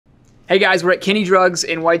Hey guys, we're at Kinney Drugs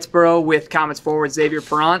in Whitesboro with Comets forward Xavier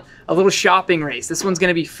Parent. A little shopping race. This one's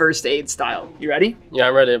gonna be first aid style. You ready? Yeah,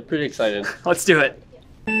 I'm ready. I'm pretty excited. Let's do it.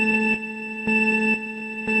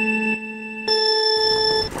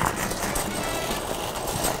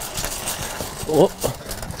 Oh.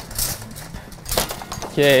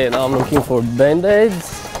 Okay, now I'm looking for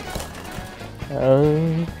band-aids.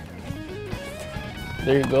 There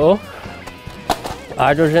you go.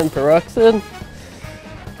 Hydrogen peroxide.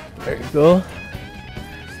 There you go.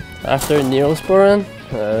 After Neosporin.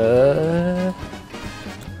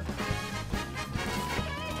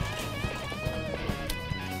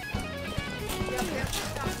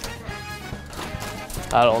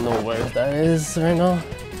 I don't know where that is right now.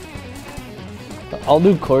 I'll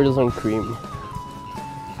do cortisone cream.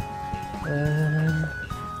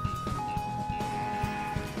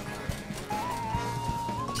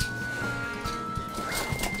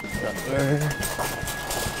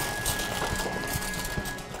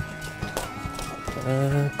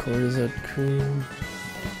 Cortisone cream.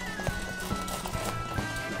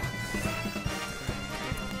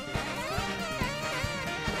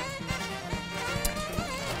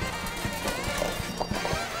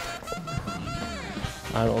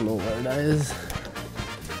 I don't know where that is.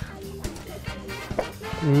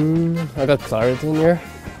 I got clarity in here.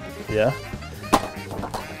 Yeah.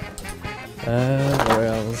 Where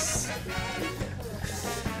else?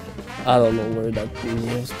 I don't know where that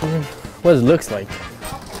is. What it looks like.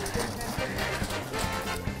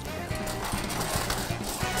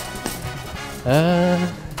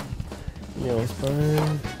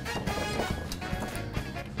 Neosporin.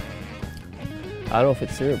 I don't know if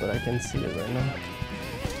it's here, but I can see it right now.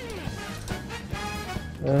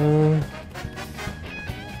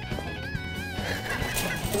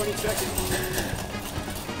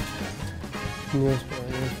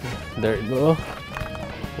 There you go.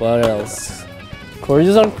 What else?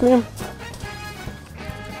 Cortisone cream?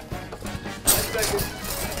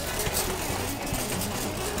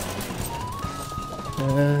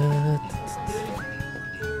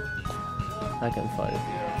 I can find it.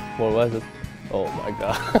 What was it? Oh my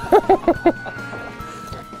god.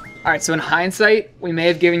 All right, so in hindsight, we may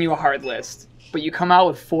have given you a hard list, but you come out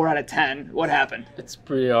with 4 out of 10. What happened? It's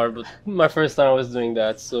pretty hard, but my first time I was doing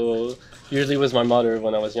that, so usually it was my mother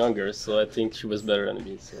when I was younger, so I think she was better than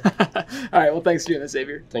me. So. All right, well, thanks for doing this,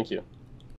 Xavier. Thank you.